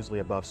ridgetops usually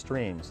above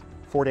streams.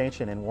 Fort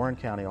Ancient in Warren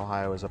County,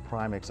 Ohio is a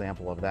prime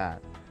example of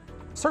that.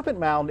 Serpent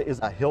Mound is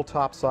a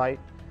hilltop site.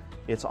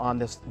 It's on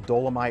this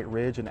dolomite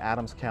ridge in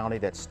Adams County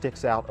that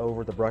sticks out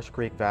over the Brush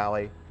Creek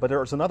Valley. But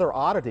there's another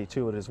oddity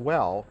to it as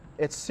well.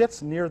 It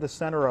sits near the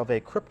center of a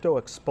crypto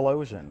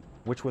explosion,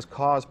 which was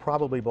caused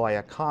probably by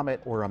a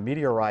comet or a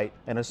meteorite,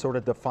 and has sort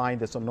of defined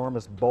this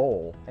enormous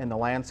bowl in the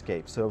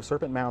landscape. So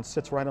Serpent Mound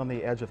sits right on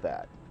the edge of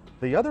that.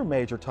 The other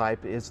major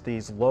type is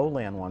these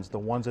lowland ones, the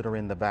ones that are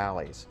in the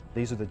valleys.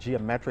 These are the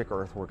geometric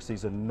earthworks,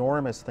 these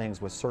enormous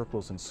things with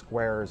circles and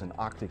squares and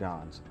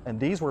octagons. And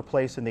these were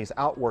placed in these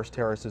outwash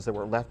terraces that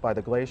were left by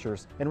the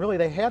glaciers, and really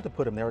they had to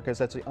put them there because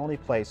that's the only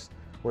place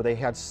where they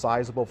had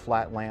sizable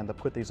flat land to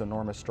put these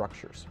enormous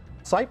structures.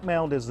 Sipe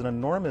Mound is an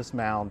enormous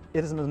mound.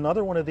 It is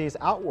another one of these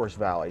outwash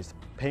valleys.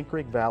 Paint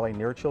Creek Valley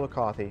near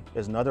Chillicothe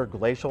is another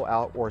glacial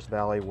outwash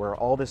valley where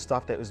all this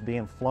stuff that was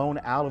being flown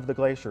out of the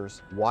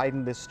glaciers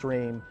widened this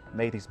stream,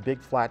 made these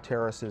big flat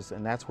terraces,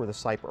 and that's where the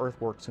Sipe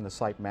earthworks and the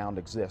Sipe Mound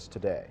exist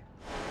today.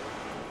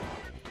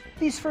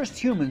 These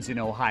first humans in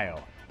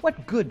Ohio,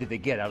 what good did they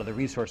get out of the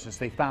resources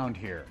they found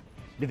here?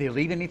 Did they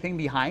leave anything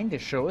behind to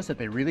show us that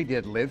they really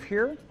did live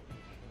here?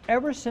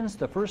 Ever since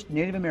the first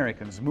Native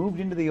Americans moved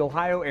into the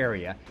Ohio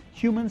area,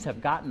 humans have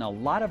gotten a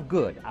lot of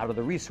good out of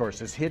the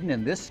resources hidden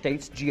in this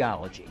state's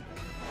geology.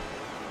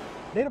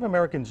 Native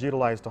Americans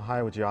utilized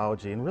Ohio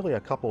geology in really a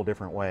couple of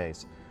different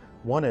ways.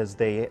 One is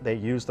they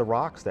used the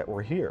rocks that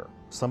were here.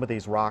 Some of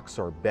these rocks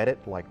are bedded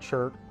like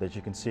chert that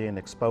you can see in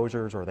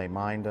exposures, or they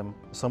mined them.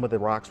 Some of the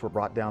rocks were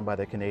brought down by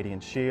the Canadian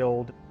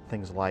Shield.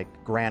 things like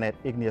granite,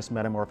 igneous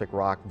metamorphic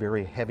rock,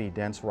 very heavy,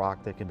 dense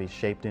rock that can be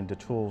shaped into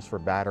tools for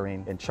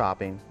battering and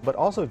chopping. But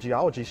also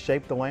geology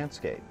shaped the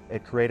landscape.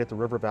 It created the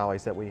river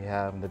valleys that we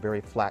have and the very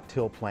flat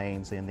till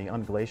plains and the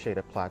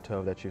unglaciated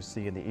plateau that you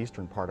see in the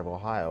eastern part of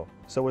Ohio.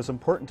 So it was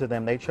important to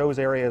them. They chose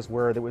areas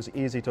where it was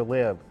easy to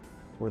live,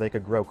 where they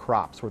could grow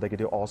crops, where they could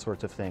do all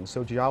sorts of things.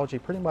 So geology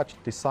pretty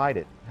much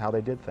decided how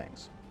they did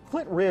things.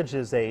 Flint Ridge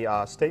is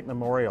a state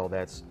memorial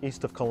that's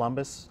east of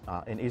Columbus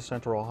in east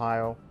central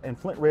Ohio. And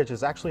Flint Ridge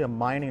is actually a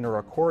mining or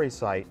a quarry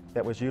site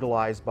that was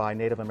utilized by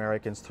Native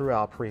Americans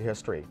throughout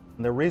prehistory.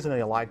 And the reason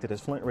they liked it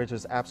is Flint Ridge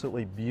is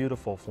absolutely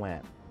beautiful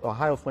flint.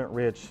 Ohio Flint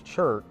Ridge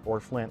chert, or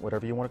flint,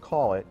 whatever you want to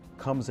call it,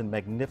 comes in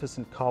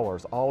magnificent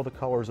colors, all the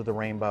colors of the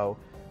rainbow.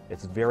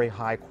 It's very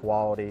high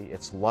quality,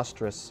 it's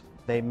lustrous.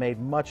 They made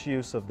much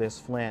use of this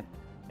flint.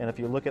 And if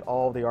you look at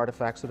all the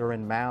artifacts that are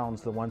in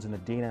mounds, the ones in the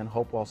Dina and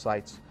Hopewell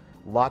sites,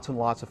 lots and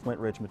lots of Flint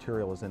Ridge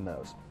material is in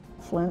those.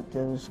 Flint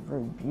is a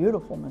very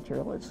beautiful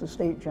material. It's the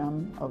state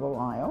gem of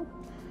Ohio.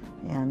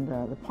 And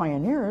the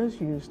pioneers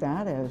used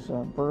that as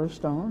burr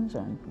stones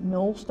and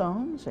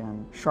millstones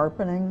and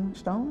sharpening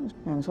stones.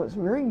 And so it's a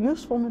very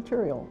useful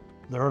material.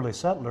 The early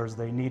settlers,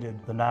 they needed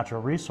the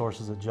natural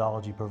resources that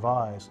geology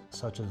provides,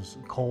 such as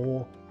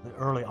coal, the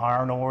early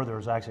iron ore. There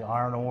was actually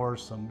iron ore,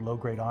 some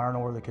low-grade iron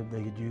ore they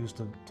could use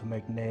to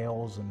make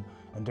nails and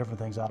different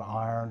things out of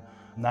iron.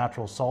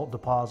 Natural salt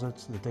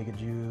deposits that they could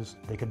use.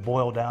 They could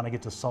boil down and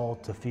get the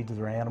salt to feed to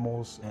their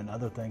animals and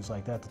other things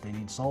like that that they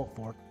need salt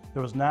for.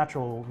 There was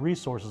natural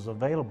resources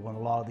available in a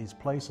lot of these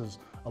places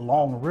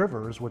along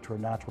rivers, which were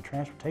natural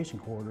transportation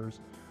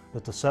corridors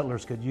that the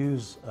settlers could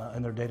use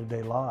in their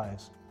day-to-day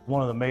lives.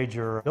 One of the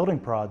major building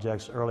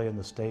projects early in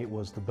the state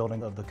was the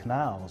building of the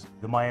canals.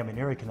 The Miami and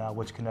Erie Canal,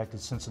 which connected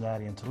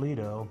Cincinnati and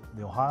Toledo.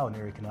 The Ohio and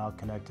Erie Canal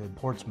connected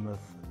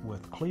Portsmouth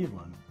with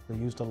Cleveland. They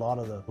used a lot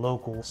of the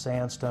local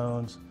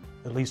sandstones,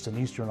 at least in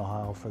eastern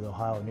Ohio, for the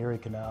Ohio and Erie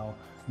Canal.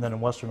 And then in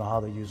western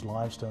Ohio, they used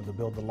limestone to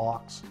build the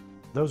locks.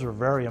 Those are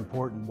very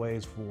important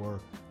ways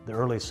for the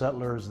early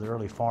settlers, the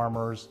early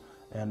farmers,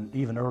 and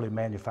even early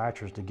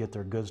manufacturers to get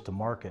their goods to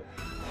market.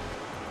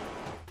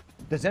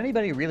 Does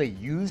anybody really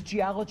use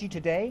geology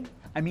today?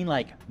 I mean,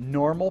 like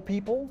normal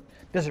people?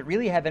 Does it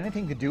really have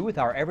anything to do with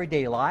our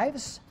everyday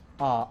lives?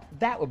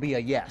 That would be a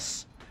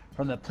yes.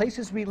 From the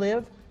places we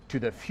live, to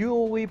the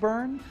fuel we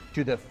burn,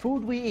 to the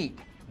food we eat,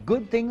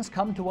 good things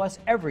come to us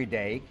every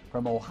day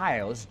from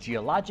Ohio's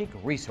geologic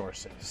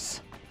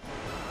resources.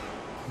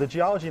 The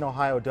geology in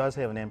Ohio does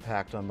have an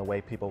impact on the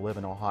way people live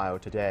in Ohio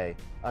today.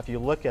 If you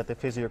look at the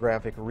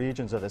physiographic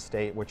regions of the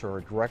state, which are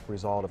a direct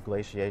result of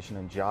glaciation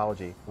and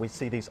geology, we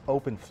see these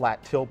open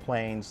flat till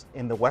plains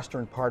in the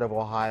western part of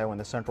Ohio and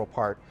the central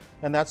part,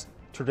 and that's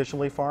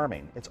traditionally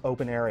farming. It's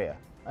open area.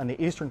 In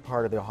the eastern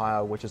part of the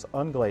Ohio, which is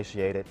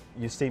unglaciated,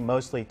 you see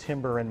mostly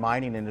timber and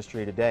mining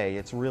industry today.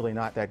 It's really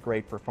not that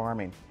great for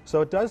farming.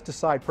 So it does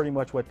decide pretty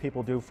much what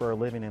people do for a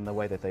living and the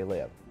way that they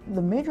live.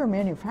 The major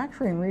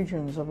manufacturing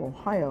regions of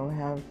Ohio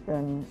have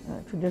been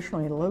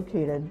traditionally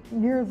located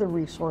near the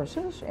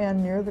resources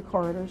and near the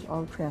corridors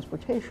of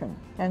transportation.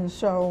 And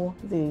so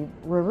the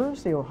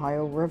rivers, the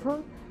Ohio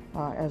River,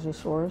 as a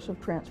source of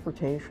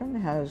transportation,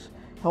 has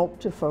helped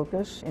to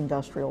focus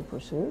industrial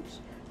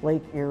pursuits.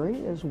 Lake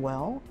Erie as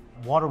well.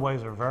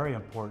 Waterways are very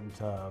important.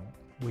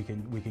 We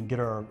can get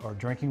our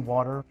drinking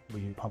water,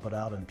 we pump it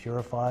out and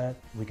purify it.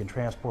 We can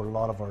transport a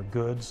lot of our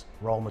goods,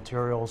 raw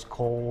materials,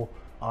 coal,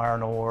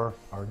 iron ore,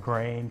 our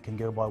grain can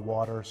go by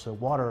water, so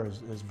water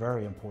is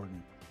very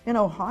important. In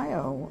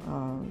Ohio,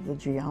 the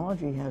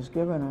geology has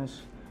given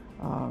us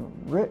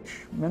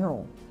rich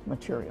mineral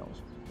materials.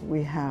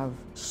 We have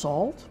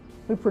salt,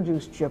 we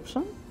produce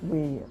gypsum,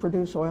 we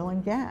produce oil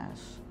and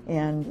gas.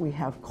 And we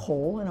have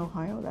coal in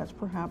Ohio. That's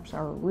perhaps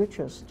our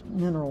richest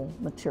mineral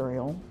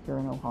material here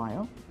in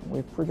Ohio.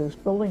 We produce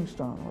building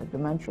stone or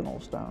dimensional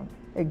stone.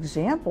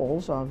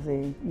 Examples of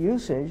the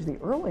usage, the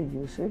early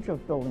usage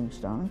of building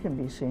stone can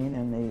be seen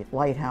in the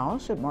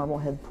lighthouse at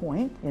Marblehead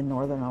Point in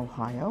northern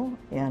Ohio.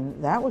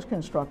 And that was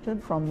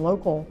constructed from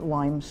local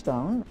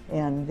limestone.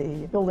 And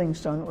the building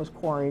stone that was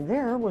quarried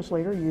there was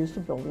later used to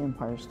build the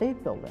Empire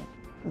State Building.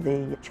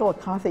 The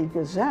Chillicothe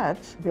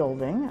Gazette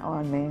building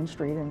on Main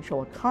Street in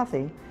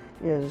Chillicothe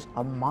is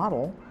a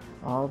model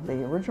of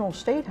the original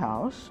State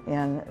House,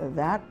 and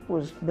that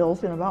was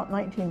built in about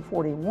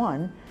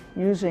 1941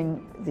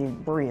 using the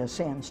Berea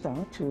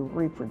sandstone to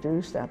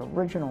reproduce that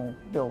original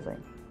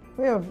building.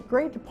 We have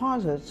great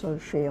deposits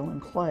of shale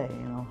and clay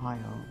in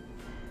Ohio.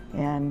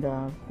 And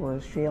of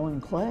course, shale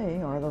and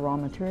clay are the raw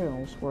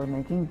materials for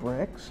making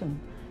bricks and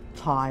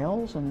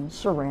tiles and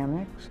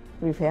ceramics.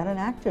 We've had an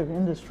active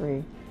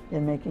industry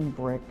in making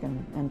brick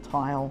and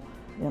tile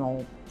in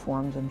all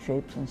forms and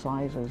shapes and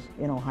sizes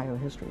in Ohio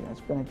history.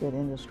 That's been a good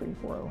industry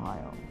for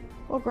Ohio.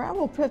 Well,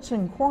 gravel pits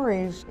and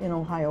quarries in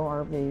Ohio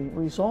are the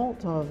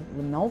result of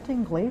the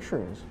melting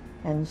glaciers.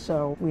 And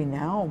so we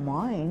now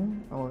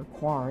mine or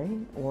quarry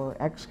or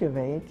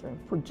excavate or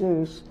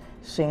produce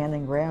sand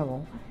and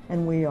gravel.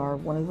 And we are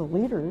one of the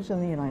leaders in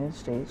the United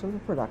States of the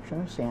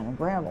production of sand and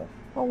gravel.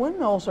 Well,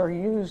 windmills are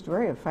used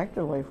very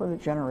effectively for the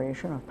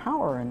generation of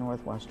power in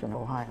northwestern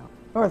Ohio.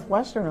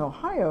 Northwestern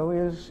Ohio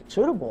is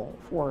suitable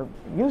for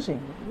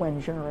using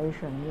wind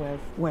generation with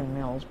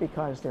windmills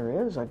because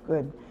there is a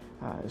good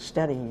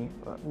steady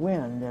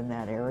wind in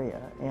that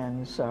area,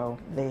 and so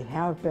they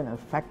have been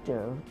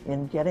effective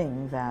in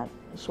getting that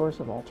source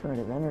of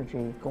alternative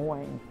energy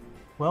going.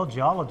 Well,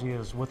 geology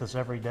is with us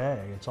every day.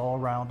 It's all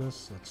around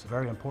us. It's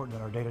very important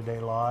in our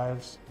day-to-day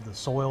lives. The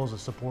soils that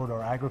support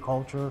our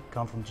agriculture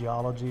come from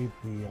geology.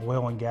 The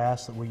oil and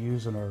gas that we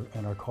use in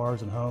our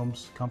cars and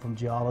homes come from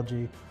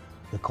geology.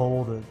 The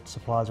coal that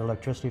supplies our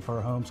electricity for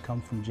our homes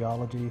comes from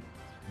geology.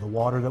 The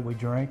water that we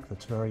drink,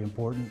 that's very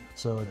important.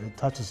 So it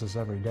touches us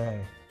every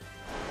day.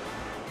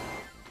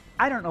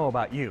 I don't know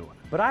about you,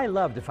 but I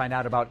love to find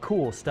out about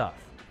cool stuff.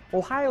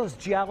 Ohio's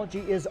geology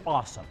is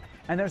awesome,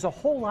 and there's a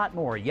whole lot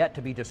more yet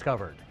to be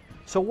discovered.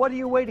 So what are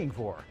you waiting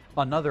for?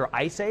 Another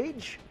ice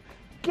age?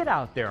 Get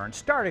out there and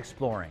start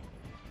exploring.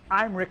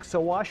 I'm Rick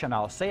Sowash, and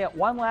I'll say it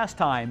one last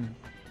time,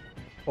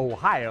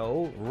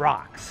 Ohio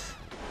rocks.